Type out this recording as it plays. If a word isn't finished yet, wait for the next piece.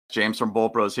James from Bull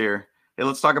Bros here. Hey,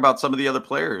 let's talk about some of the other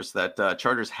players that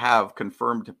Chargers have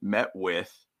confirmed met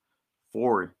with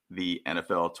for the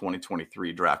NFL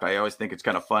 2023 draft. I always think it's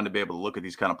kind of fun to be able to look at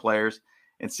these kind of players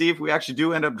and see if we actually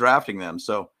do end up drafting them.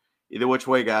 So either which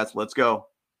way, guys, let's go.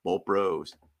 Bull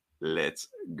Bros, let's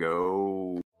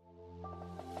go.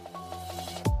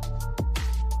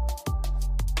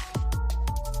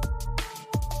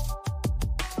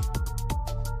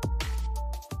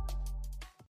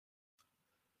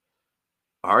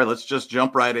 All right, let's just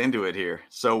jump right into it here.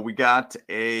 So we got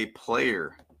a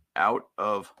player out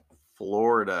of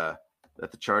Florida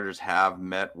that the Chargers have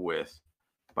met with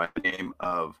by the name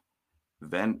of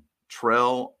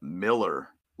Ventrell Miller,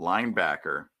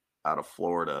 linebacker out of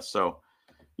Florida. So,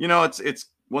 it's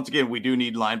once again, we do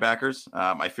need linebackers.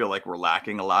 I feel like we're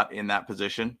lacking a lot in that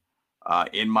position.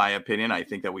 In my opinion, I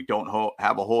think that we don't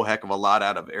have a whole heck of a lot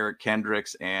out of Eric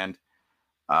Kendricks and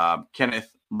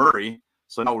Kenneth Murray.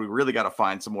 So now we really got to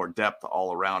find some more depth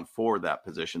all around for that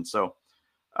position. So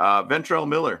Ventrell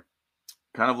Miller,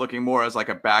 kind of looking more as like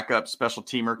a backup special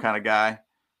teamer kind of guy,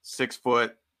 6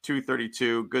 foot,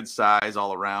 232, good size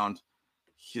all around.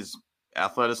 His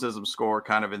athleticism score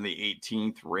kind of in the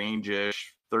 18th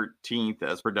range-ish, 13th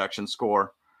as production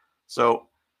score. So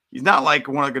he's not like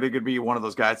going to be one of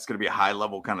those guys that's going to be a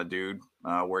high-level kind of dude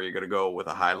where you're going to go with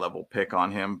a high-level pick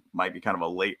on him. Might be kind of a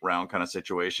late-round kind of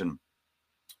situation.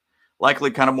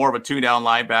 Likely kind of more of a two-down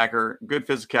linebacker, good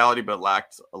physicality, but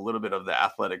lacked a little bit of the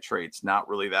athletic traits. Not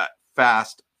really that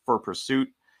fast for pursuit.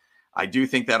 I do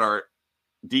think that our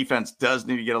defense does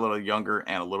need to get a little younger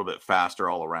and a little bit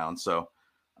faster all around. So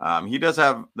he does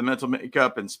have the mental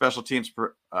makeup and special teams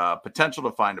potential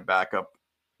to find a backup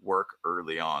work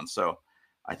early on. So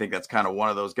I think that's kind of one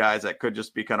of those guys that could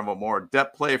just be kind of a more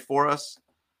depth play for us.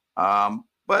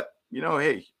 But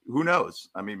hey, who knows?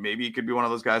 I mean, maybe he could be one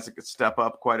of those guys that could step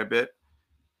up quite a bit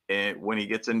when he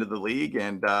gets into the league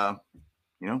and,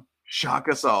 shock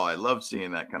us all. I love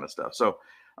seeing that kind of stuff. So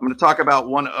I'm going to talk about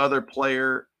one other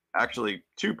player, actually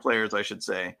 2 players, I should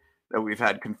say, that we've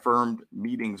had confirmed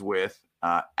meetings with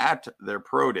at their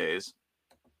pro days.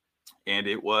 And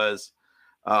it was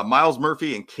Miles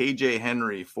Murphy and KJ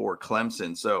Henry for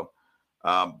Clemson. So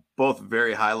both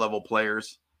very high level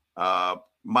players.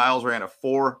 Miles ran a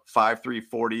 4.53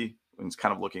 40 and is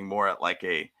kind of looking more at like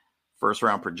a first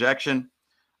round projection.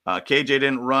 KJ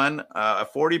didn't run a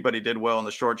 40, but he did well in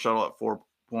the short shuttle at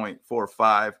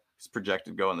 4.45. He's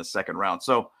projected to go in the second round.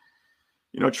 So,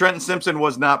 Trenton Simpson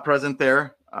was not present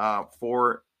there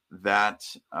for that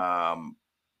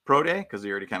pro day because he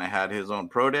already kind of had his own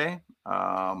pro day.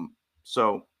 But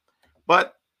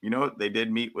they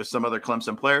did meet with some other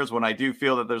Clemson players when I do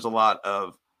feel that there's a lot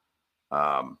of,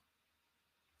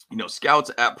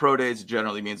 scouts at pro days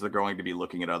generally means they're going to be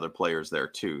looking at other players there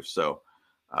too. So,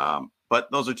 but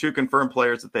those are 2 confirmed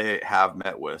players that they have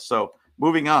met with. So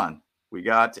moving on, we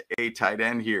got a tight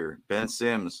end here, Ben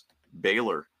Sims,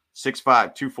 Baylor,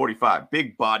 6'5", 245,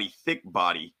 big body, thick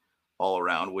body all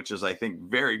around, which is, I think,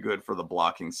 very good for the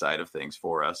blocking side of things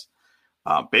for us.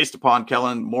 Based upon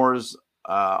Kellen Moore's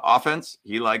offense,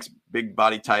 he likes big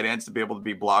body tight ends to be able to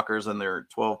be blockers in their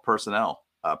 12 personnel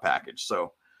package.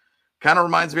 So kind of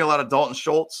reminds me a lot of Dalton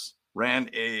Schultz, ran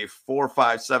a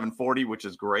 4.57 40, which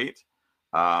is great.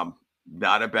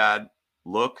 Not a bad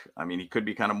look. I mean, he could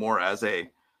be kind of more as a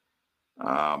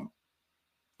kind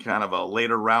of a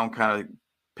later round kind of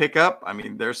pickup. I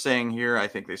mean, they're saying here, I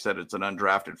think they said it's an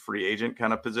undrafted free agent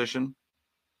kind of position.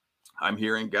 I'm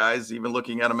hearing guys even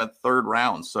looking at him at 3rd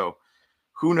round. So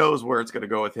who knows where it's going to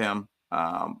go with him.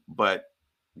 But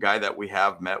guy that we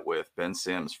have met with, Ben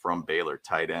Sims from Baylor,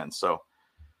 tight end. So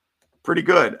pretty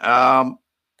good.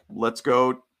 Let's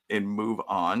go and move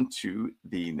on to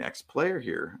the next player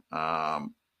here.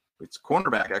 It's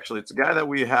cornerback. Actually, it's a guy that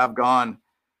we have gone.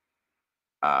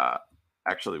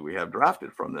 We have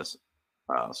drafted from this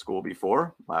school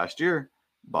before last year,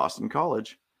 Boston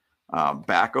College.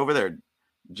 Back over there,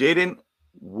 Jaden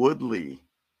Woodley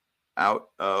out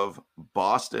of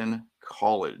Boston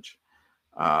College.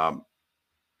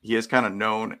 He is kind of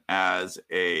known as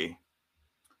a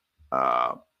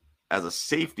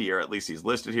safety, or at least he's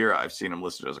listed here. I've seen him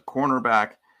listed as a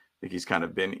cornerback. I think he's kind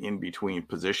of been in between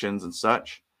positions and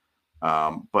such.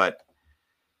 But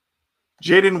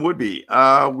Jaden Woodley,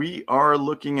 we are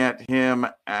looking at him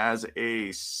as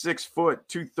a 6 foot,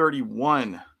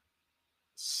 231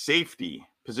 safety,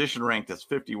 position ranked as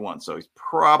 51. So he's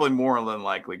probably more than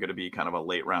likely going to be kind of a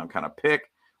late round kind of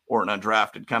pick or an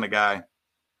undrafted kind of guy.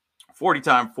 40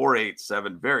 time,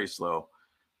 4.87, very slow.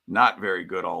 Not very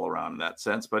good all around in that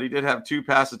sense, but he did have 2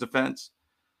 passes defense,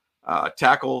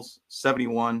 tackles,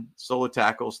 71, solo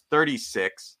tackles,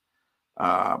 36.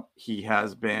 He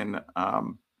has been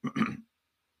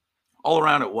all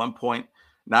around at one point,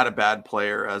 not a bad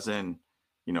player, as in,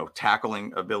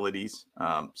 tackling abilities.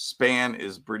 Span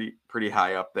is pretty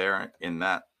high up there in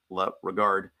that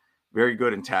regard. Very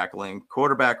good in tackling.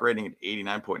 Quarterback rating at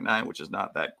 89.9, which is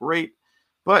not that great,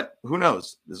 but who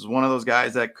knows? This is one of those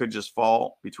guys that could just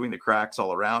fall between the cracks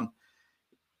all around.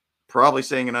 Probably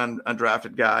saying an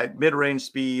undrafted guy. Mid-range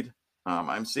speed,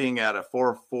 I'm seeing at a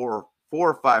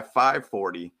 4.55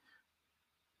 40.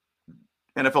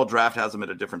 NFL draft has him at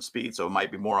a different speed, so it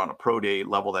might be more on a pro day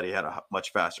level that he had a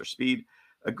much faster speed.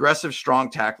 Aggressive, strong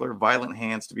tackler, violent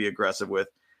hands to be aggressive with,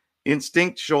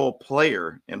 instinctual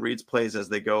player, and reads plays as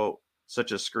they go,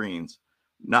 such as screens.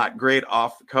 Not great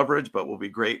off coverage, but will be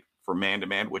great for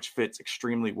man-to-man, which fits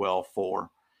extremely well for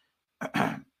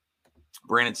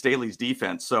Brandon Staley's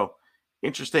defense. So,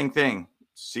 interesting thing.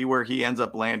 See where he ends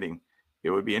up landing.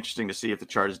 It would be interesting to see if the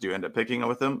Chargers do end up picking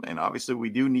with him. And obviously, we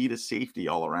do need a safety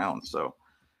all around. So,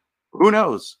 who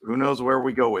knows? Who knows where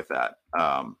we go with that?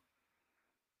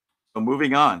 So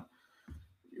moving on.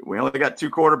 We only got 2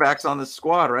 quarterbacks on this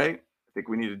squad, right? I think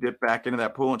we need to dip back into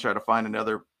that pool and try to find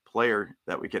another player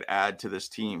that we could add to this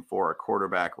team for a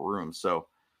quarterback room. So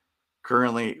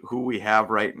currently who we have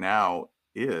right now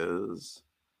is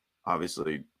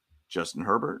obviously Justin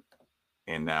Herbert.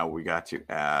 And now we got to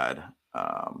add,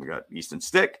 we got Easton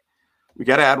Stick. We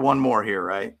got to add one more here,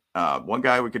 right? One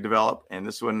guy we could develop, and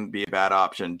this wouldn't be a bad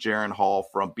option. Jaron Hall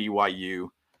from BYU,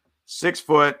 6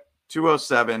 foot,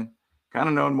 207, kind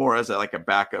of known more as a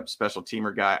backup special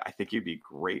teamer guy. I think he'd be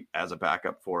great as a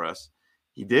backup for us.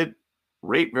 He did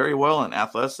rate very well in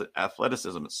athleticism at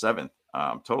 7th.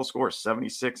 Total score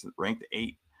 76, ranked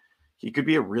 8. He could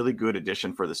be a really good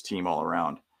addition for this team all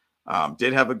around.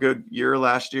 Did have a good year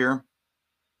last year.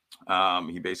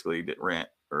 He basically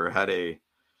had a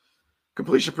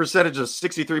completion percentage of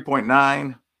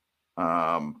 63.9.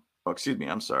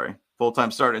 I'm sorry.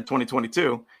 Full-time start in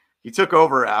 2022. He took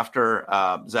over after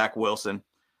Zach Wilson.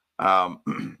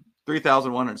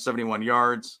 3,171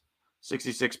 yards,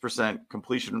 66%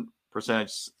 completion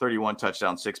percentage, 31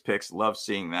 touchdowns, 6 picks. Love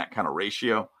seeing that kind of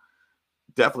ratio.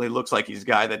 Definitely looks like he's a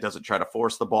guy that doesn't try to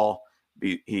force the ball.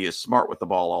 He is smart with the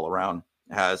ball all around.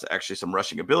 Has actually some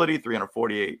rushing ability,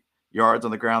 348 yards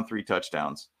on the ground, 3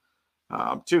 touchdowns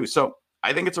too. So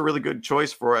I think it's a really good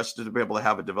choice for us to be able to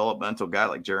have a developmental guy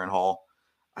like Jaron Hall.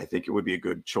 I think it would be a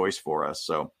good choice for us.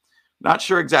 So not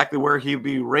sure exactly where he'd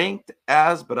be ranked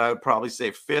as, but I would probably say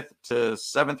 5th to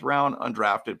 7th round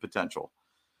undrafted potential.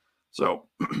 So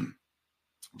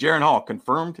Jaron Hall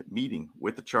confirmed meeting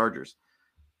with the Chargers.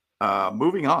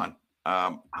 Moving on.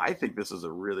 I think this is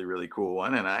a really, really cool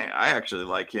one. And I actually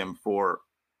like him for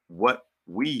what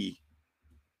we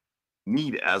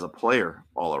need as a player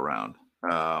all around.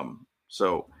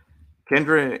 So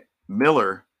Kendra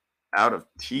Miller out of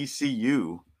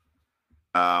TCU.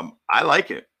 I like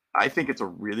it. I think it's a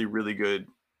really, really good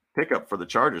pickup for the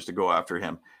Chargers to go after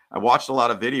him. I watched a lot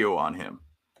of video on him,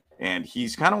 and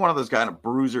he's kind of one of those kind of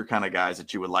bruiser kind of guys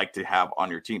that you would like to have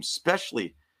on your team,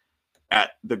 especially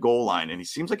at the goal line. And he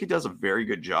seems like he does a very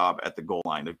good job at the goal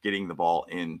line of getting the ball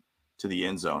in to the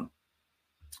end zone.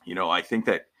 I think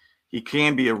that he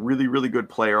can be a really, really good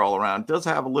player all around. Does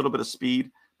have a little bit of speed,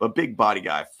 but big body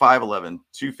guy, 5'11",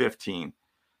 215,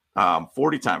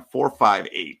 40 time,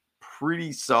 4.58.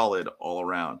 Pretty solid all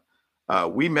around.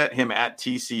 We met him at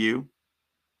TCU.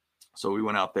 So we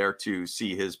went out there to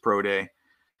see his pro day.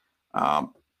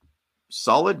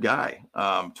 Solid guy.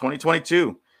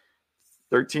 2022,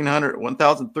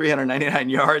 1,399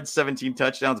 yards, 17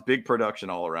 touchdowns, big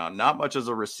production all around. Not much as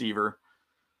a receiver.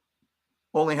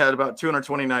 Only had about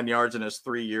 229 yards in his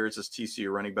 3 years as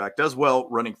TCU running back. Does well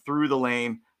running through the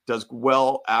lane. Does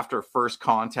well after first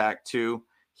contact too.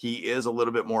 He is a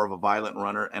little bit more of a violent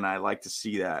runner, and I like to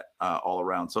see that all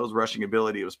around. So his rushing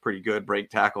ability was pretty good. Break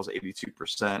tackles,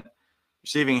 82%.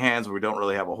 Receiving hands, we don't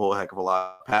really have a whole heck of a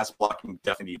lot. Pass blocking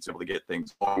definitely needs to be able to get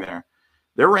things going there.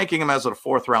 They're ranking him as a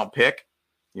 4th-round pick.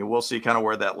 We'll see kind of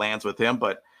where that lands with him.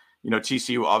 But,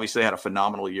 TCU obviously had a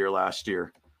phenomenal year last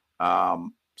year.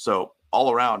 So all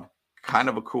around, kind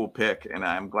of a cool pick, and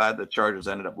I'm glad the Chargers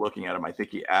ended up looking at him. I think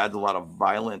he adds a lot of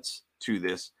violence to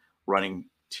this running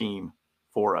team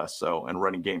for us, and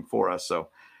running game for us. So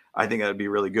I think that'd be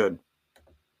really good.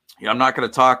 I'm not going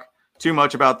to talk too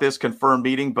much about this confirmed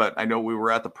meeting, but I know we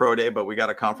were at the pro day, but we got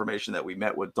a confirmation that we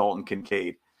met with Dalton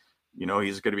Kincaid.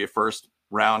 He's going to be a 1st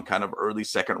round, kind of early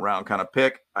 2nd round kind of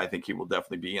pick. I think he will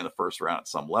definitely be in the 1st round at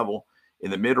some level.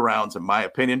 In the mid rounds, in my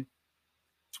opinion,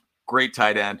 great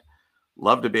tight end.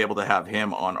 Love to be able to have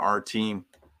him on our team.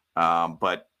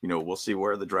 But, we'll see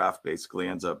where the draft basically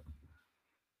ends up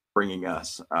bringing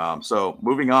us. So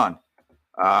moving on,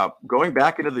 going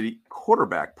back into the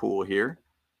quarterback pool here,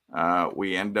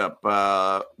 we end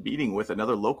up meeting with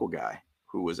another local guy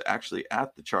who was actually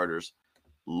at the Chargers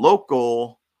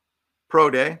local pro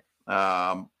day.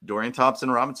 Dorian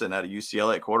Thompson-Robinson at a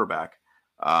UCLA quarterback.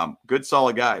 Good,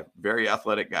 solid guy, very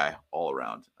athletic guy all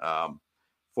around.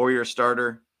 4-year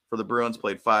starter for the Bruins,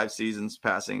 played 5 seasons,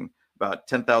 passing about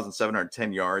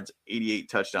 10,710 yards, 88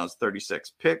 touchdowns,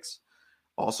 36 picks.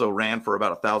 Also ran for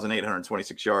about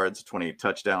 1,826 yards, 28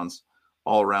 touchdowns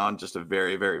all around. Just a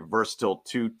very, very versatile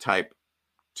two-type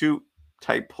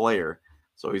player.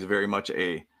 So he's very much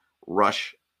a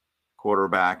rush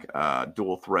quarterback,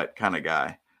 dual threat kind of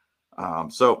guy.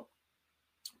 So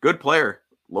good player,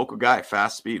 local guy,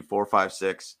 fast speed,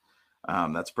 4.56.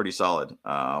 That's pretty solid.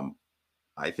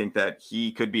 I think that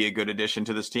he could be a good addition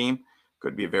to this team.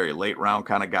 Could be a very late round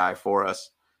kind of guy for us.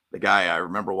 The guy, I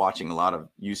remember watching a lot of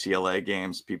UCLA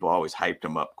games. People always hyped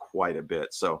him up quite a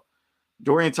bit. So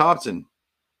Dorian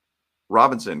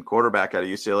Thompson-Robinson, quarterback out of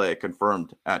UCLA,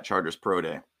 confirmed at Chargers Pro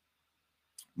Day.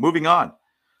 Moving on,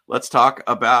 let's talk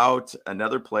about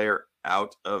another player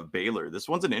out of Baylor. This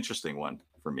one's an interesting one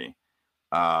for me.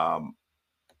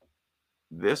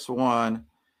 This one,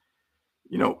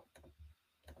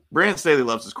 Brandon Staley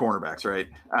loves his cornerbacks, right?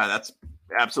 That's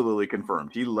absolutely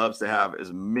confirmed. He loves to have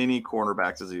as many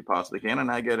cornerbacks as he possibly can,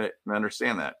 and I get it and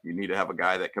understand that. You need to have a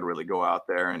guy that could really go out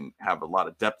there and have a lot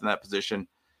of depth in that position.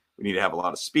 We need to have a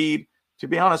lot of speed. To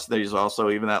be honest, there's also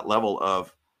even that level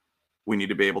of we need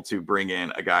to be able to bring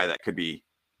in a guy that could be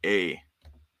a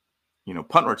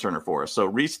punt returner for us. So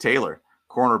Reese Taylor,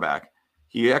 cornerback,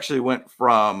 he actually went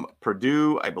from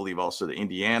Purdue, I believe also to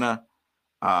Indiana,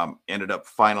 ended up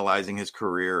finalizing his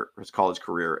college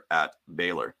career at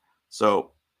Baylor.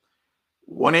 So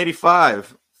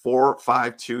 185,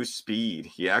 4.52 speed.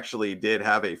 He actually did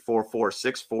have a 4.4,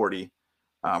 640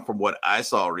 from what I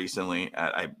saw recently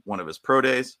at one of his pro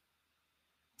days.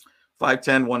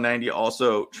 5'10", 190,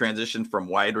 also transitioned from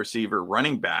wide receiver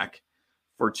running back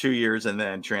for 2 years and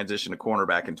then transitioned to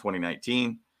cornerback in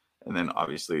 2019. And then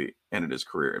obviously ended his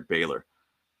career at Baylor.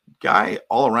 Guy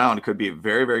all around could be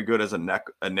very, very good as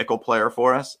a nickel player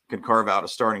for us. Can carve out a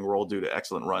starting role due to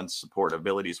excellent run support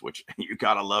abilities, which you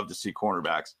got to love to see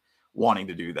cornerbacks wanting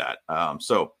to do that.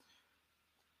 So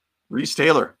Reese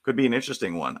Taylor could be an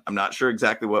interesting one. I'm not sure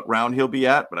exactly what round he'll be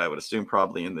at, but I would assume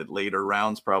probably in the later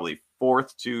rounds, probably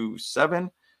 4th to 7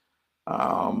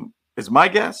 is my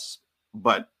guess.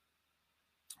 But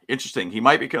interesting. He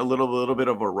might be a little bit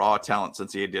of a raw talent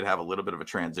since he did have a little bit of a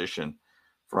transition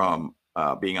from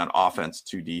being on offense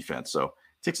to defense. So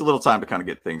it takes a little time to kind of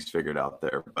get things figured out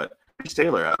there. But Reese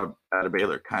Taylor out of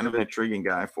Baylor, kind of an intriguing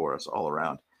guy for us all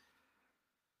around.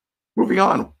 Moving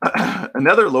on,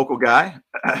 another local guy.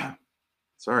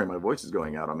 Sorry, my voice is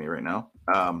going out on me right now.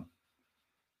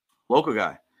 Local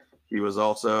guy. He was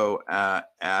also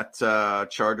at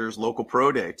Chargers local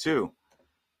pro day too.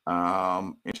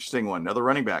 Interesting one. Another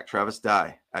running back, Travis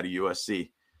Dye out of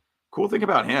USC. Cool thing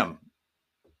about him,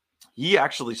 he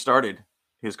actually started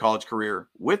his college career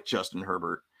with Justin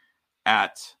Herbert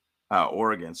at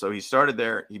Oregon. So he started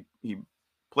there. He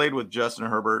played with Justin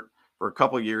Herbert for a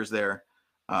couple years there.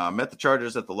 Met the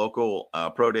Chargers at the local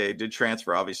pro day. Did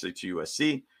transfer obviously to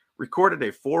USC. Recorded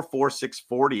a 4.4,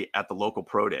 640 at the local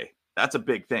pro day. That's a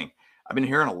big thing. I've been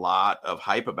hearing a lot of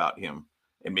hype about him.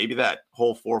 And maybe that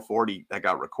whole 440 that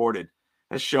got recorded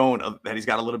has shown that he's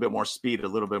got a little bit more speed, a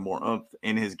little bit more oomph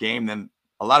in his game than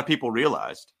a lot of people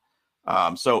realized.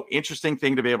 So interesting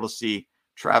thing to be able to see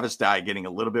Travis Dye getting a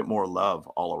little bit more love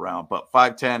all around. But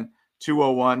 5'10",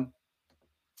 201,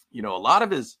 a lot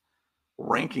of his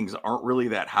rankings aren't really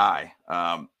that high.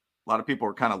 A lot of people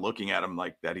are kind of looking at him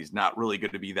like that he's not really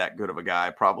going to be that good of a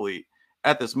guy. Probably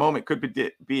at this moment could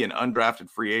be an undrafted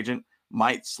free agent,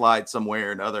 might slide somewhere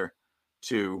or another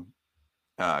to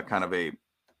kind of a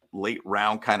late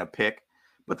round kind of pick.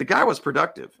 But the guy was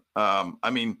productive.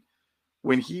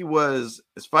 When he was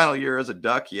his final year as a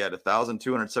Duck, he had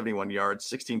 1,271 yards,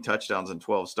 16 touchdowns and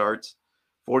 12 starts,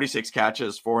 46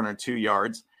 catches, 402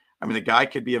 yards. The guy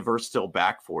could be a versatile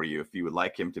back for you if you would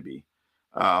like him to be.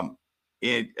 At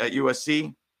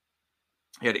USC,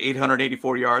 he had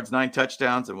 884 yards, 9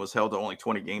 touchdowns, and was held to only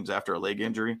 20 games after a leg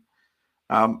injury.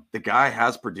 The guy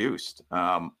has produced.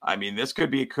 This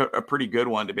could be a pretty good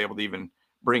one to be able to even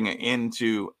bring in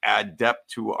to add depth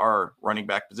to our running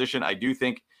back position. I do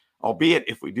think, albeit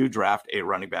if we do draft a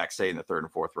running back, say in the 3rd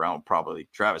and 4th round, probably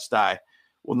Travis Dye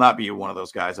will not be one of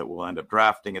those guys that we'll end up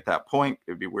drafting at that point.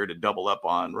 It would be weird to double up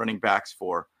on running backs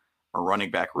for our running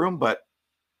back room, but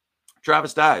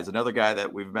Travis Dye is another guy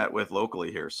that we've met with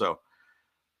locally here. So,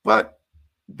 but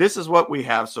this is what we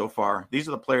have so far. These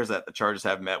are the players that the Chargers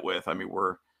have met with. I mean,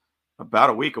 we're about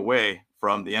a week away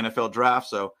from the NFL draft,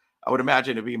 so I would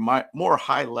imagine it'd be more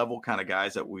high-level kind of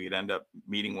guys that we'd end up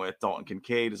meeting with. Dalton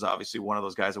Kincaid is obviously one of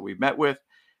those guys that we've met with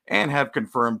and have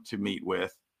confirmed to meet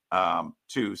with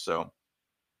too. So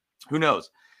who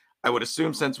knows? I would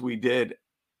assume since we did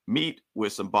meet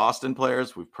with some Boston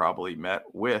players, we've probably met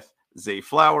with Zay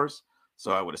Flowers.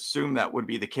 So I would assume that would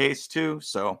be the case too.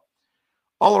 So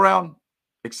all around,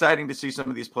 exciting to see some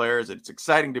of these players. It's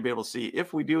exciting to be able to see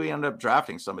if we do end up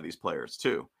drafting some of these players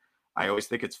too. I always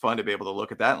think it's fun to be able to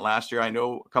look at that. And last year, I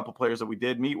know a couple players that we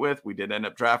did meet with, we did end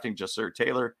up drafting, Jasir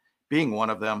Taylor being one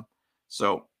of them.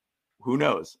 So who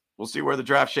knows? We'll see where the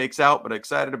draft shakes out, but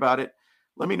excited about it.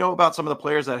 Let me know about some of the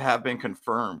players that have been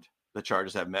confirmed the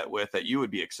Chargers have met with that you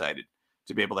would be excited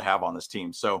to be able to have on this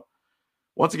team. So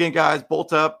once again, guys,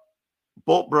 bolt up,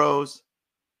 bolt bros.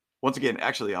 Once again,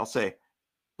 actually, I'll say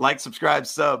like, subscribe,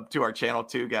 sub to our channel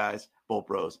too, guys. Bolt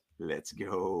bros, let's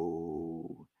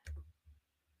go.